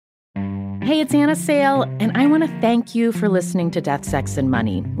Hey, it's Anna Sale, and I want to thank you for listening to Death, Sex, and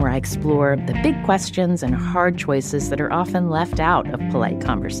Money, where I explore the big questions and hard choices that are often left out of polite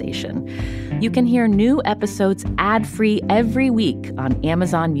conversation. You can hear new episodes ad-free every week on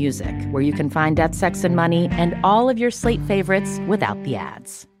Amazon Music, where you can find Death, Sex, and Money and all of your Slate favorites without the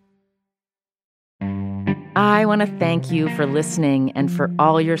ads. I want to thank you for listening and for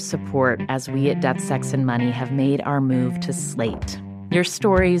all your support as we at Death, Sex, and Money have made our move to Slate. Your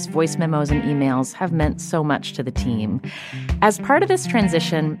stories, voice memos, and emails have meant so much to the team. As part of this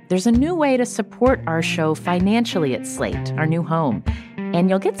transition, there's a new way to support our show financially at Slate, our new home, and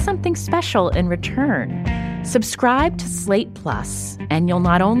you'll get something special in return. Subscribe to Slate Plus, and you'll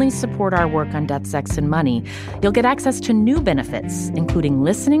not only support our work on Death, Sex, and Money, you'll get access to new benefits, including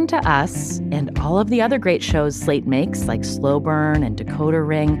listening to us and all of the other great shows Slate makes, like Slow Burn and Decoder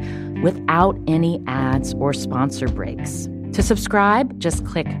Ring, without any ads or sponsor breaks. To subscribe, just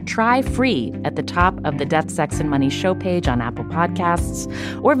click Try Free at the top of the Death, Sex, and Money show page on Apple Podcasts,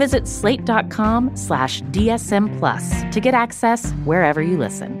 or visit slate.com/DSM Plus to get access wherever you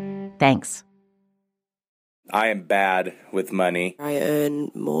listen. Thanks. I am bad with money. I earn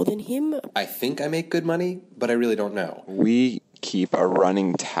more than him. I think I make good money, but I really don't know. We keep a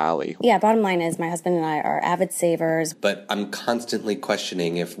running tally. Yeah, bottom line is my husband and I are avid savers. But I'm constantly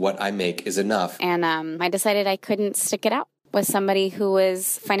questioning if what I make is enough. And I decided I couldn't stick it out with somebody who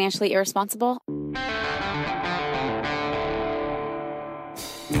was financially irresponsible.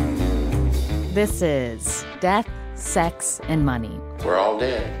 This is Death, Sex, and Money. We're all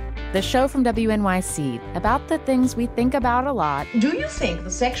dead. The show from WNYC about the things we think about a lot. Do you think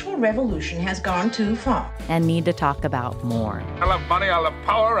the sexual revolution has gone too far? And need to talk about more. I love money, I love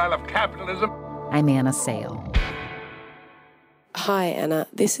power, I love capitalism. I'm Anna Sale. Hi, Anna.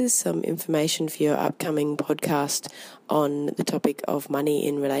 This is some information for your upcoming podcast on the topic of money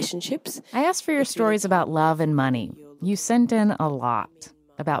in relationships. I asked for your stories about love and money. You sent in a lot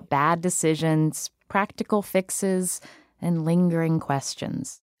about bad decisions, practical fixes, and lingering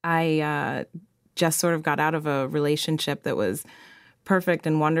questions. I just sort of got out of a relationship that was perfect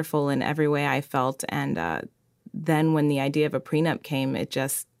and wonderful in every way I felt. And then when the idea of a prenup came,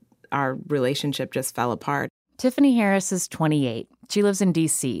 our relationship just fell apart. Tiffany Harris is 28. She lives in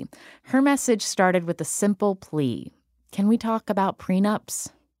D.C. Her message started with a simple plea. Can we talk about prenups?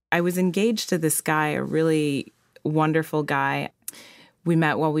 I was engaged to this guy, a really wonderful guy. We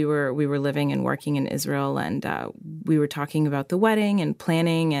met while we were living and working in Israel, and we were talking about the wedding and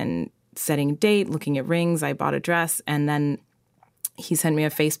planning and setting a date, looking at rings. I bought a dress, and then he sent me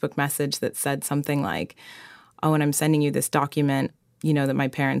a Facebook message that said something like, "Oh, and I'm sending you this document, that my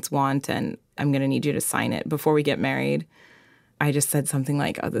parents want, and I'm going to need you to sign it before we get married." I just said something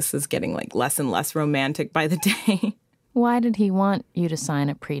like, "Oh, this is getting less and less romantic by the day." Why did he want you to sign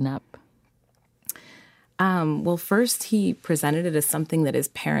a prenup? Well, first he presented it as something that his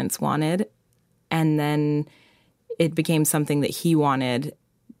parents wanted, and then it became something that he wanted,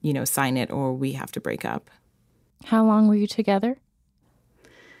 sign it or we have to break up. How long were you together?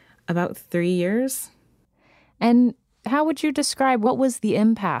 About 3 years. And how would you describe what was the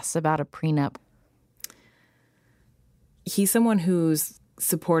impasse about a prenup? He's someone who's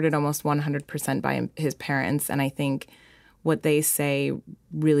supported almost 100% by his parents, and I think what they say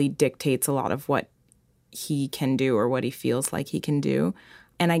really dictates a lot of what he can do or what he feels like he can do.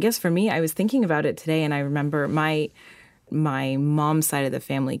 And I guess for me, I was thinking about it today, and I remember my mom's side of the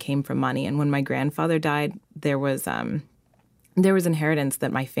family came from money, and when my grandfather died, there was inheritance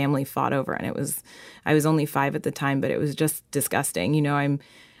that my family fought over, and I was only 5 at the time, but it was just disgusting. I'm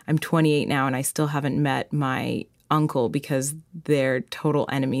 28 now, and I still haven't met my uncle because they're total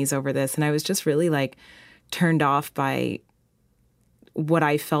enemies over this, and I was just really turned off by what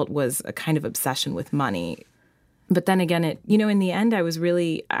I felt was a kind of obsession with money. But then again, in the end, I was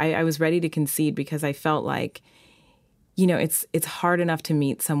ready to concede because I felt like, it's hard enough to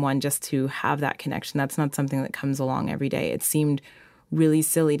meet someone just to have that connection. That's not something that comes along every day. It seemed really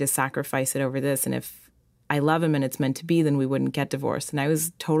silly to sacrifice it over this. And if I love him and it's meant to be, then we wouldn't get divorced. And I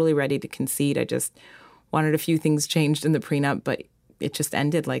was totally ready to concede. I just wanted a few things changed in the prenup, but it just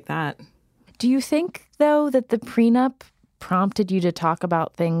ended like that. Do you think, though, that the prenup prompted you to talk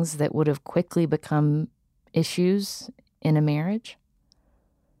about things that would have quickly become issues in a marriage?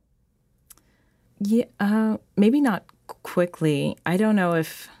 Yeah, maybe not quickly. I don't know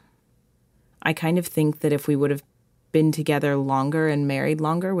if I kind of think that if we would have been together longer and married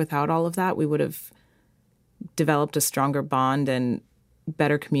longer without all of that, we would have developed a stronger bond and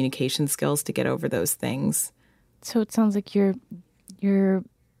better communication skills to get over those things. So it sounds like you're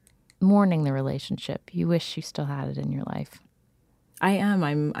mourning the relationship. You wish you still had it in your life. I am.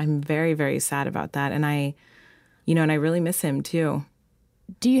 I'm very, very sad about that. And I really miss him too.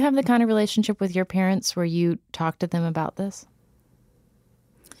 Do you have the kind of relationship with your parents where you talk to them about this?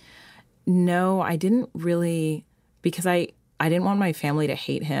 No, I didn't really, because I didn't want my family to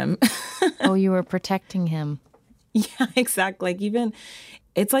hate him. Oh, you were protecting him. Yeah, exactly. Like even,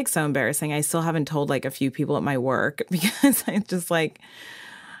 it's like so embarrassing. I still haven't told like a few people at my work because I just like,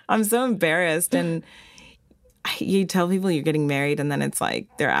 I'm so embarrassed. And you tell people you're getting married and then it's like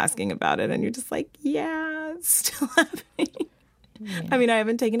they're asking about it and you're just like, yeah, it's still happening. Yeah. I mean, I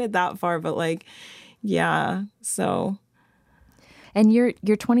haven't taken it that far, but like, yeah, so. And you're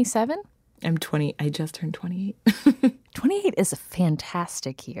 27? I'm 20. I just turned 28. 28 is a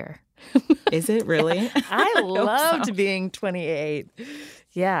fantastic year. Is it really? Yeah, I loved being 28.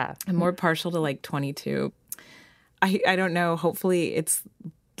 Yeah. I'm more partial to like 22. I don't know. Hopefully it's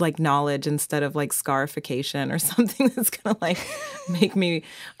like knowledge instead of like scarification or something that's going to like make me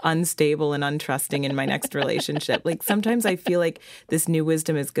unstable and untrusting in my next relationship. Like sometimes I feel like this new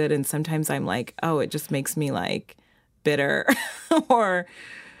wisdom is good and sometimes I'm like, oh, it just makes me like bitter or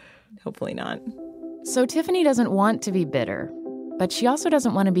hopefully not. So Tiffany doesn't want to be bitter, but she also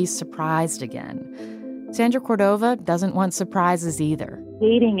doesn't want to be surprised again. Sandra Cordova doesn't want surprises either.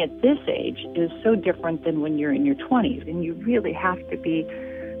 Dating at this age is so different than when you're in your 20s, and you really have to be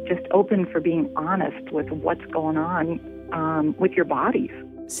just open for being honest with what's going on with your bodies.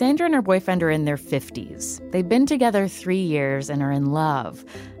 Sandra and her boyfriend are in their 50s. They've been together 3 years and are in love,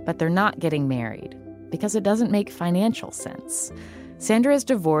 but they're not getting married because it doesn't make financial sense. Sandra is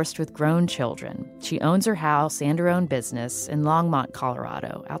divorced with grown children. She owns her house and her own business in Longmont,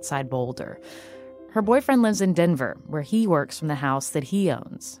 Colorado, outside Boulder. Her boyfriend lives in Denver, where he works from the house that he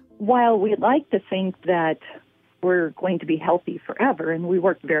owns. While we'd like to think that we're going to be healthy forever, and we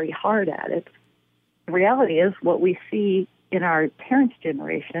work very hard at it, the reality is what we see in our parents'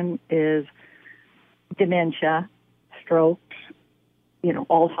 generation is dementia, strokes,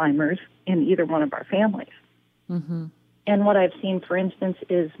 Alzheimer's in either one of our families. Mm-hmm. And what I've seen, for instance,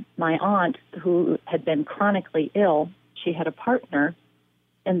 is my aunt, who had been chronically ill. She had a partner,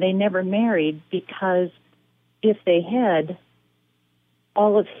 and they never married because if they had,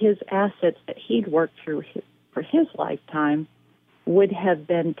 all of his assets that he'd worked through for his lifetime would have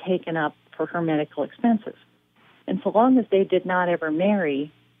been taken up for her medical expenses. And so long as they did not ever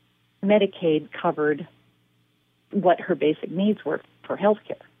marry, Medicaid covered what her basic needs were for health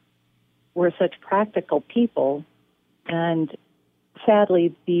care. We're such practical people, and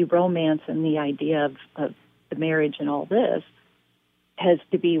sadly, the romance and the idea of the marriage and all this has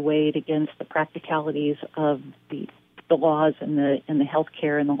to be weighed against the practicalities of the laws and the health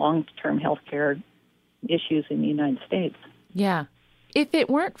care and the long-term health care issues in the United States. Yeah. If it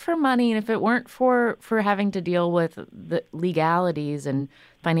weren't for money and if it weren't for having to deal with the legalities and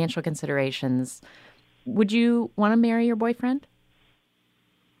financial considerations, would you want to marry your boyfriend?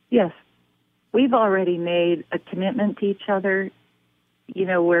 Yes. We've already made a commitment to each other,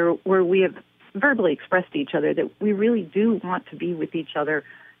 where we have verbally expressed to each other that we really do want to be with each other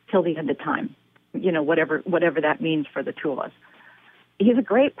till the end of time, whatever that means for the two of us. He's a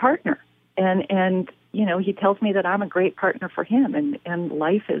great partner, and he tells me that I'm a great partner for him, and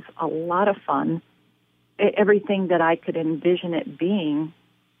life is a lot of fun, everything that I could envision it being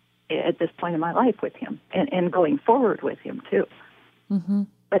at this point in my life with him, and going forward with him, too. Mm-hmm.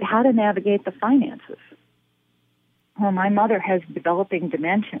 But how to navigate the finances? Well, my mother has developing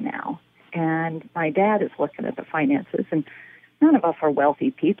dementia now, and my dad is looking at the finances, and none of us are wealthy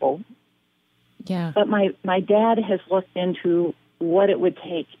people. Yeah. But my dad has looked into what it would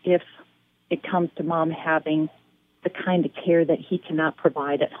take if it comes to Mom having the kind of care that he cannot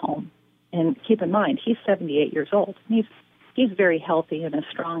provide at home. And keep in mind, he's 78 years old. He's very healthy and as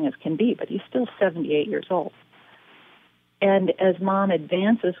strong as can be, but he's still 78 years old. And as Mom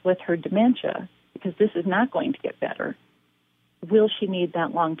advances with her dementia, because this is not going to get better, will she need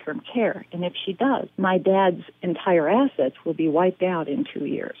that long-term care? And if she does, my dad's entire assets will be wiped out in 2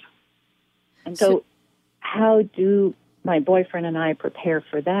 years. And so how do my boyfriend and I prepare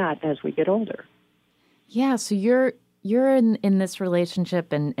for that as we get older? Yeah, so you're in this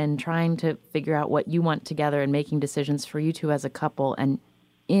relationship and trying to figure out what you want together and making decisions for you two as a couple. And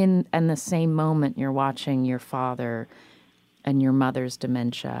in the same moment, you're watching your father and your mother's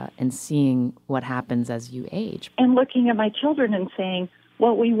dementia and seeing what happens as you age. And looking at my children and saying,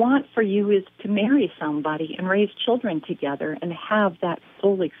 what we want for you is to marry somebody and raise children together and have that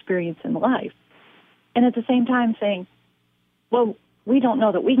full experience in life. And at the same time saying, well, we don't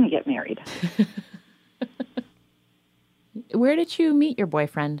know that we can get married. Where did you meet your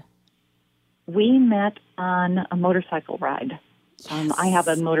boyfriend? We met on a motorcycle ride. Yes. I have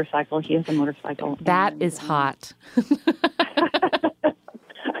a motorcycle. He has a motorcycle. That is hot.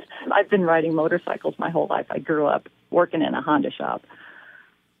 I've been riding motorcycles my whole life. I grew up working in a Honda shop.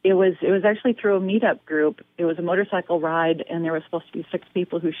 It was actually through a meetup group. It was a motorcycle ride, and there was supposed to be 6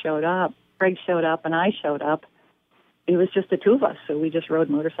 people who showed up. Greg showed up, and I showed up. It was just the 2 of us, so we just rode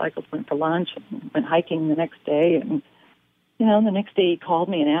motorcycles, went for lunch, and went hiking the next day. And, the next day he called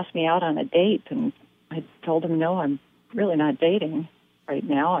me and asked me out on a date, and I told him, no, I'm really not dating right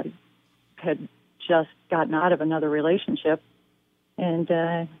now. I had just gotten out of another relationship, and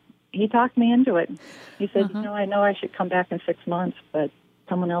he talked me into it. He said, I know I should come back in 6 months, but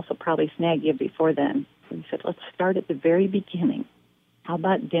someone else will probably snag you before then. So he said, let's start at the very beginning. How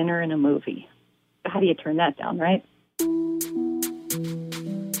about dinner and a movie? How do you turn that down, right?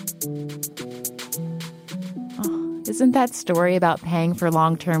 Oh, isn't that story about paying for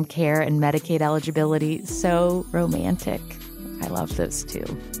long-term care and Medicaid eligibility so romantic? I love those too.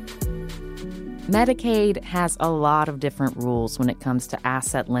 Medicaid has a lot of different rules when it comes to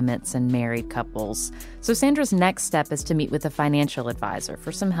asset limits and married couples. So Sandra's next step is to meet with a financial advisor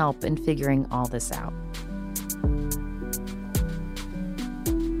for some help in figuring all this out.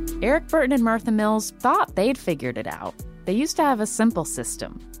 Eric Burton and Martha Mills thought they'd figured it out. They used to have a simple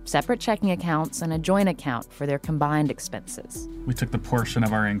system, separate checking accounts and a joint account for their combined expenses. We took the portion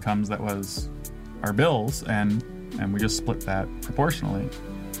of our incomes that was our bills and we just split that proportionally.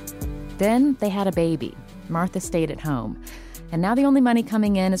 Then they had a baby. Martha stayed at home. And now the only money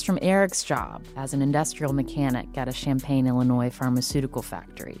coming in is from Eric's job as an industrial mechanic at a Champaign, Illinois pharmaceutical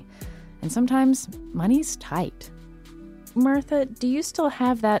factory. And sometimes money's tight. Martha, do you still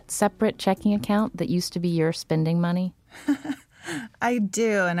have that separate checking account that used to be your spending money? I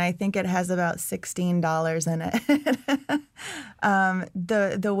do, and I think it has about $16 in it.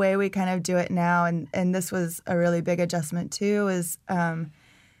 The way we kind of do it now, and this was a really big adjustment too, is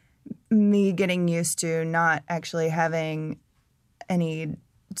me getting used to not actually having any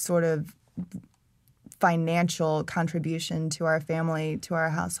sort of financial contribution to our family, to our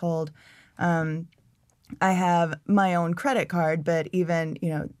household. I have my own credit card, but even,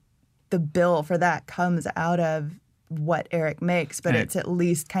 the bill for that comes out of what Eric makes, but it's at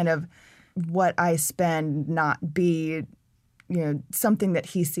least kind of what I spend, not be something that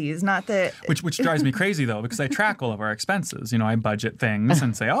he sees, not that... Which drives me crazy, though, because I track all of our expenses. I budget things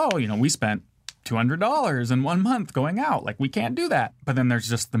and say, we spent $200 in 1 month going out. Like, we can't do that. But then there's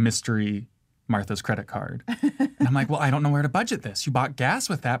just the mystery Martha's credit card. And I'm like, well, I don't know where to budget this. You bought gas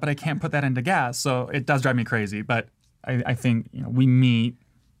with that, but I can't put that into gas. So it does drive me crazy. But I think, we meet...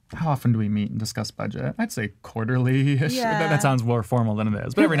 How often do we meet and discuss budget? I'd say quarterly-ish. Yeah. That sounds more formal than it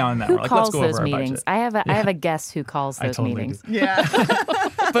is. But every now and then, we're like, let's go over our budget. I have a guest who calls those meetings. Do. Yeah.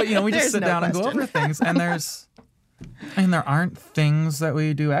 But, we just sit down and go over things. And there aren't things that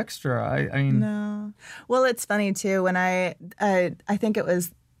we do extra. I mean... No. Well, it's funny, too. When I think it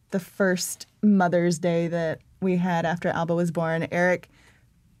was the first Mother's Day that we had after Alba was born, Eric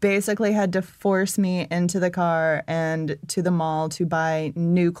basically had to force me into the car and to the mall to buy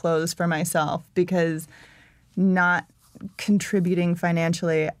new clothes for myself because not contributing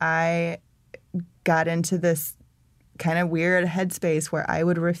financially, I got into this kind of weird headspace where I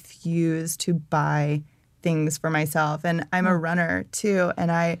would refuse to buy things for myself. And I'm a runner too,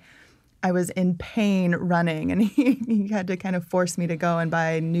 and I was in pain running, and he had to kind of force me to go and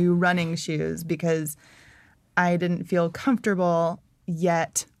buy new running shoes because I didn't feel comfortable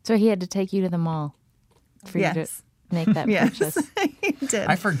yet. So he had to take you to the mall for you to make that purchase. He did.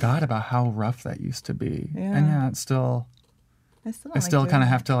 I forgot about how rough that used to be. Yeah. And it's still... I still kind of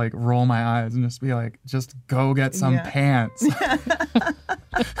have to roll my eyes and just be like, just go get some pants.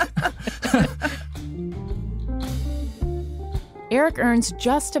 Eric earns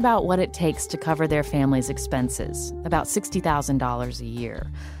just about what it takes to cover their family's expenses, about $60,000 a year.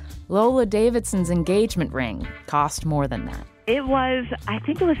 Lola Davidson's engagement ring cost more than that. It was, I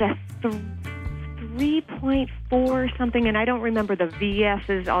think it was a 3.4 something, and I don't remember the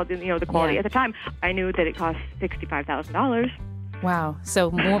VS's, the quality at the time. I knew that it cost $65,000. Wow.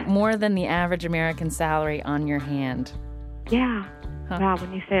 So more than the average American salary on your hand. Yeah. Huh. Wow,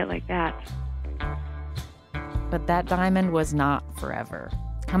 when you say it like that. But that diamond was not forever.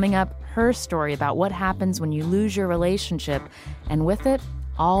 Coming up, her story about what happens when you lose your relationship, and with it,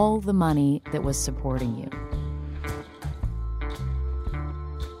 all the money that was supporting you.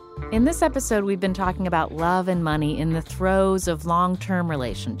 In this episode, we've been talking about love and money in the throes of long-term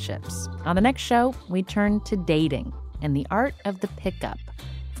relationships. On the next show, we turn to dating and the art of the pickup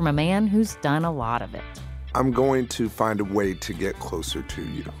from a man who's done a lot of it. I'm going to find a way to get closer to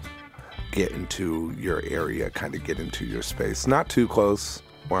you. get into your area, kind of get into your space. Not too close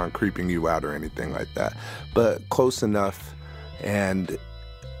where I'm creeping you out or anything like that, but close enough. And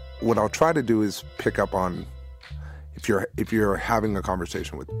what I'll try to do is pick up on if you're having a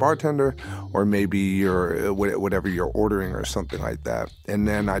conversation with the bartender, or maybe you're whatever you're ordering or something like that. And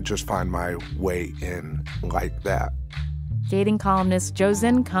then I just find my way in like that. Dating columnist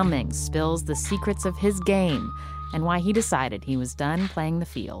Josine Cummings spills the secrets of his game and why he decided he was done playing the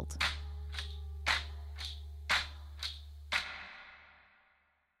field.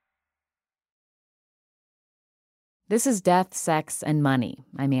 This is Death, Sex, and Money.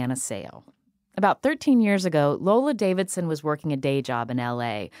 I'm Anna Sale. About 13 years ago, Lola Davidson was working a day job in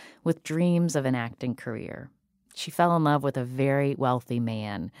L.A. with dreams of an acting career. She fell in love with a very wealthy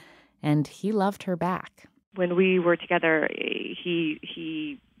man, and he loved her back. When we were together,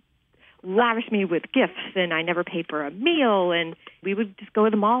 he lavished me with gifts, and I never paid for a meal, and we would just go to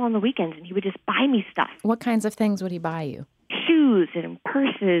the mall on the weekends, and he would just buy me stuff. What kinds of things would he buy you? Shoes and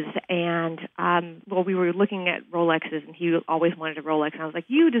purses, and we were looking at Rolexes, and he always wanted a Rolex, and I was like,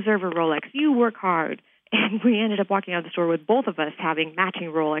 you deserve a Rolex, you work hard. And we ended up walking out of the store with both of us having matching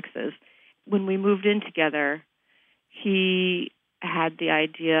Rolexes. When we moved in together, he had the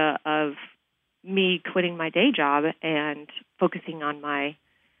idea of me quitting my day job and focusing on my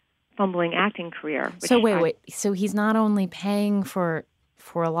fumbling acting career. So wait. So he's not only paying for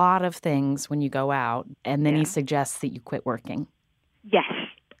a lot of things when you go out, and then he suggests that you quit working. Yes,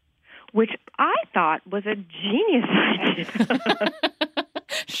 which I thought was a genius idea.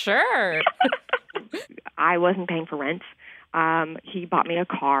 Sure. I wasn't paying for rent. He bought me a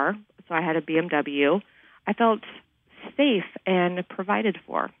car, so I had a BMW. I felt safe and provided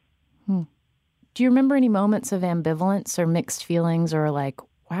for. Do you remember any moments of ambivalence or mixed feelings, or like,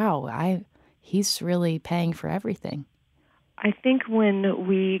 wow, he's really paying for everything? I think when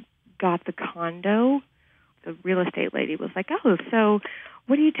we got the condo, the real estate lady was like, oh, so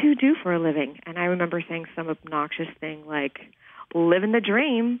what do you two do for a living? And I remember saying some obnoxious thing like, living the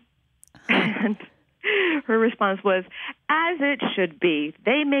dream. And her response was, as it should be.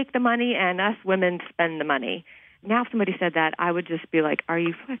 They make the money and us women spend the money. Now if somebody said that, I would just be like, are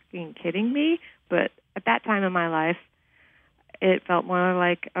you fucking kidding me? But at that time in my life, it felt more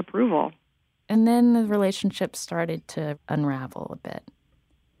like approval. And then the relationship started to unravel a bit.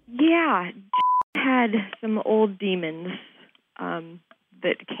 Yeah. Had some old demons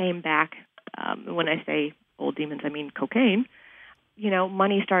that came back. When I say old demons, I mean cocaine. You know,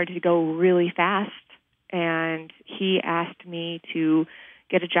 money started to go really fast, and he asked me to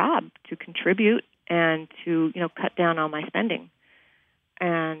get a job, to contribute, and to, cut down on my spending.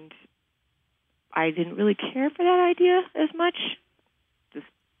 And I didn't really care for that idea as much. Just,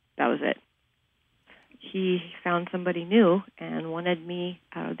 that was it. He found somebody new and wanted me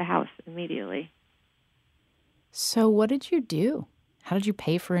out of the house immediately. So what did you do? How did you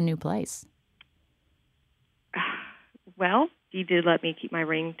pay for a new place? Well, he did let me keep my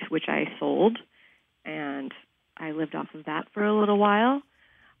ring, to which I sold, and I lived off of that for a little while.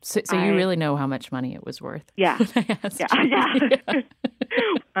 So you really know how much money it was worth? Yeah.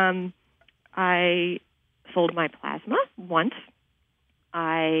 I sold my plasma once.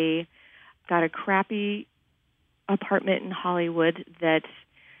 I got a crappy apartment in Hollywood that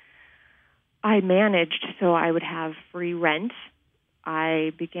I managed so I would have free rent.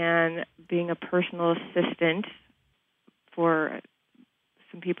 I began being a personal assistant for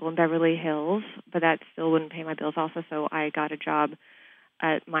some people in Beverly Hills, but that still wouldn't pay my bills also, so I got a job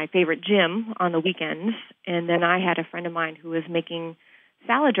at my favorite gym on the weekends. And then I had a friend of mine who was making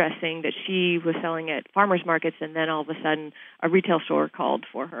salad dressing that she was selling at farmers markets, and then all of a sudden a retail store called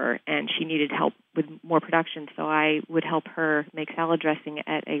for her, and she needed help with more production, so I would help her make salad dressing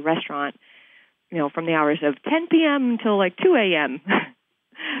at a restaurant, from the hours of 10 p.m. until like 2 a.m.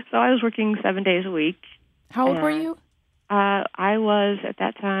 So I was working 7 days a week. How old were you? I was, at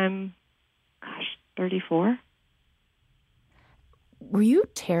that time, 34. Were you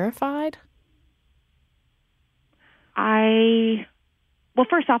terrified? Well,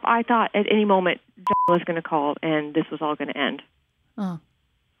 first off, I thought at any moment John was going to call and this was all going to end. Oh.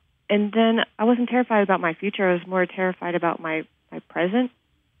 And then I wasn't terrified about my future. I was more terrified about my present.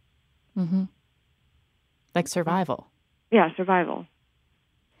 Mm-hmm. Like survival. Yeah, survival.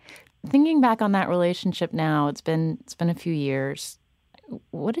 Thinking back on that relationship now, it's been a few years.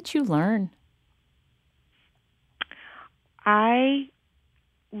 What did you learn? I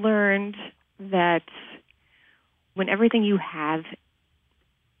learned that when everything you have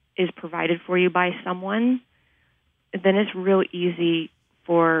is provided for you by someone, then it's real easy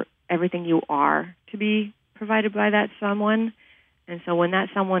for everything you are to be provided by that someone. And so when that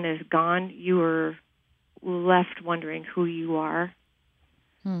someone is gone, you are left wondering who you are.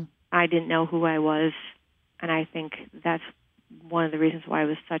 I didn't know who I was, and I think that's one of the reasons why it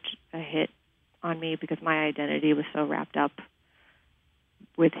was such a hit on me, because my identity was so wrapped up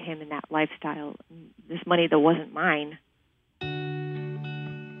with him and that lifestyle, this money that wasn't mine.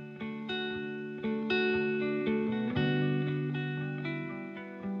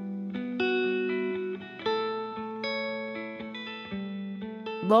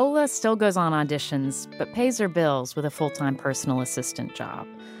 Lola still goes on auditions, but pays her bills with a full-time personal assistant job.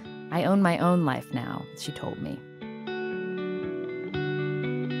 I own my own life now, she told me.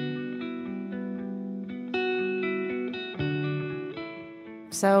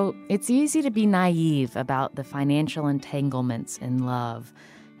 So it's easy to be naive about the financial entanglements in love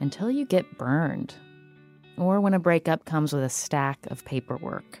until you get burned, or when a breakup comes with a stack of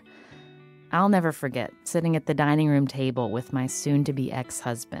paperwork. I'll never forget sitting at the dining room table with my soon-to-be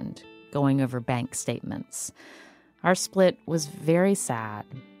ex-husband, going over bank statements. Our split was very sad,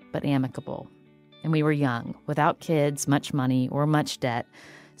 but amicable. And we were young, without kids, much money, or much debt,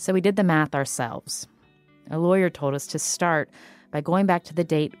 so we did the math ourselves. A lawyer told us to start by going back to the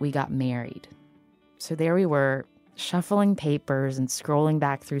date we got married. So there we were, shuffling papers and scrolling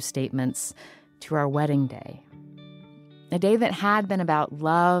back through statements to our wedding day. A day that had been about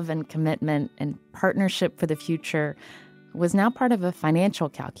love and commitment and partnership for the future was now part of a financial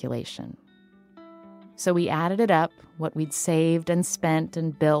calculation. So we added it up, what we'd saved and spent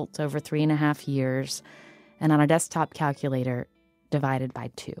and built over 3.5 years, and on a desktop calculator, divided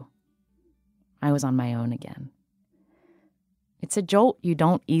by 2. I was on my own again. It's a jolt you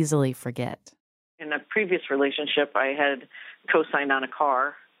don't easily forget. In a previous relationship, I had co-signed on a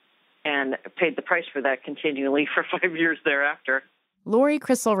car and paid the price for that continually for 5 years thereafter. Lori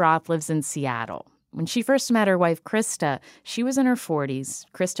Crystal Roth lives in Seattle. When she first met her wife, Krista, she was in her 40s.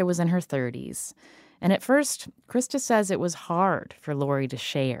 Krista was in her 30s. And at first, Krista says it was hard for Lori to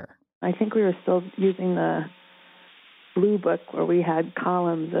share. I think we were still using the Blue Book where we had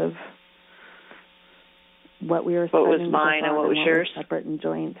columns of what we were spending. What was mine and what was yours? Separate and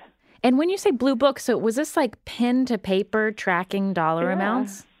joint. And when you say Blue Book, so was this like pen to paper tracking dollar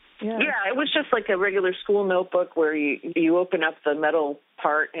amounts? Yeah, it was just like a regular school notebook where you open up the metal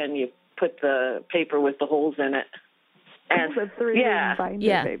part and you put the paper with the holes in it. And it's a 3-ring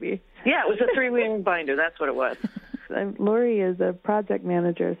binder, baby. Yeah, it was a 3-ring binder. That's what it was. Lori is a project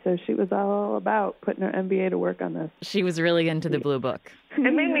manager, so she was all about putting her MBA to work on this. She was really into the Blue Book. It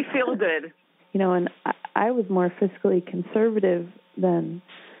made me feel good. You know, and I was more fiscally conservative than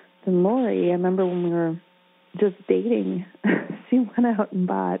Lori. I remember when we were just dating, she went out and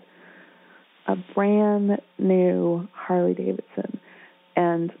bought a brand new Harley Davidson,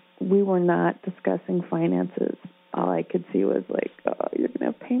 and we were not discussing finances. All I could see was like, oh, you're going to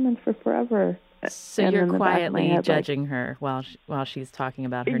have payments for forever. So and you're quietly judging her while she's talking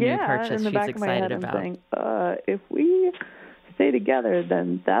about her new purchase she's excited about. Saying, if we stay together,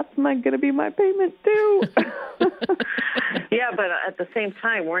 then that's going to be my payment too. Yeah, but at the same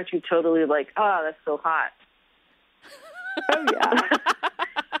time, weren't you totally like, oh, that's so hot? Oh, yeah.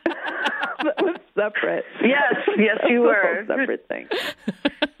 That was separate. Yes, you were. Separate thing.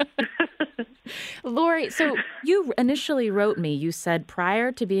 Lori, so you initially wrote me, you said,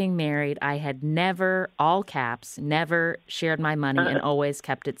 prior to being married, I had never, all caps, never shared my money and always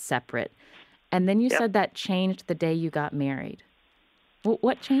kept it separate. And then you said that changed the day you got married.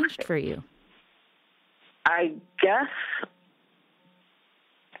 What changed for you? I guess,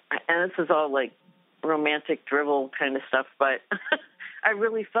 and this is all like romantic drivel kind of stuff, but I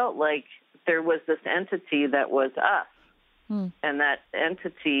really felt like there was this entity that was us. And that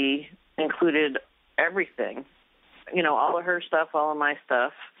entity included everything, you know, all of her stuff, all of my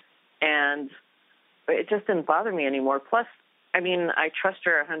stuff. And it just didn't bother me anymore. Plus, I mean, I trust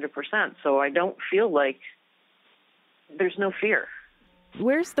her 100%, so I don't feel like there's no fear.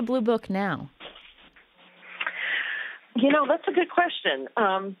 Where's the Blue Book now? You know, that's a good question.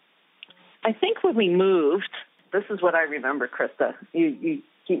 I think when we moved, this is what I remember, Krista. You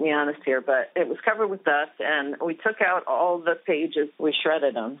keep me honest here, but it was covered with dust, and we took out all the pages. We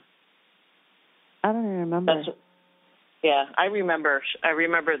shredded them. I don't even remember. Yeah, I remember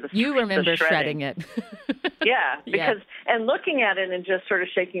the. You remember the shredding it. Yeah, because and looking at it and just sort of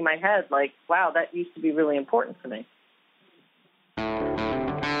shaking my head, like, wow, that used to be really important to me.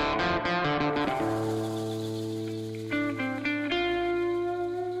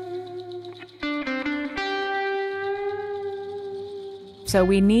 So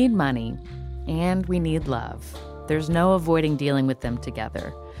we need money, and we need love. There's no avoiding dealing with them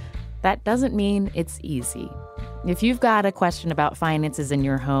together. That doesn't mean it's easy. If you've got a question about finances in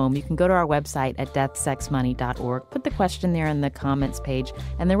your home, you can go to our website at deathsexmoney.org, put the question there in the comments page,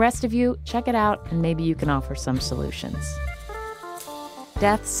 and the rest of you, check it out, and maybe you can offer some solutions.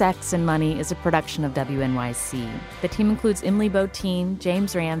 Death, Sex, and Money is a production of WNYC. The team includes Emily Botine,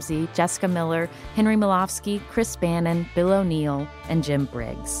 James Ramsey, Jessica Miller, Henry Milofsky, Chris Bannon, Bill O'Neill, and Jim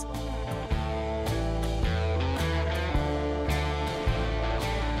Briggs.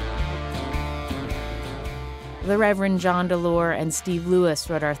 The Reverend John DeLore and Steve Lewis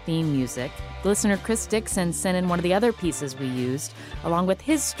wrote our theme music. Listener Chris Dixon sent in one of the other pieces we used, along with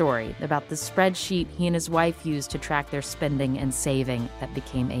his story about the spreadsheet he and his wife used to track their spending and saving that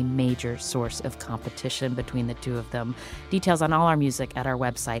became a major source of competition between the two of them. Details on all our music at our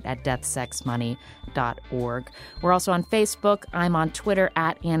website at deathsexmoney.org. We're also on Facebook. I'm on Twitter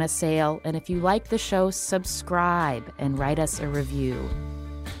at Anna Sale. And if you like the show, subscribe and write us a review.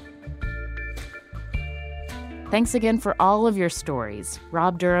 Thanks again for all of your stories.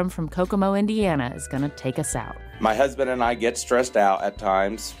 Rob Durham from Kokomo, Indiana is going to take us out. My husband and I get stressed out at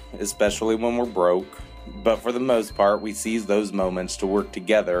times, especially when we're broke. But for the most part, we seize those moments to work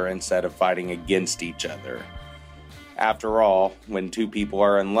together instead of fighting against each other. After all, when two people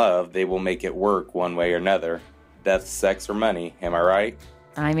are in love, they will make it work one way or another. Death, sex, or money, am I right?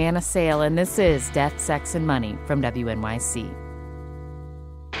 I'm Anna Sale, and this is Death, Sex, and Money from WNYC.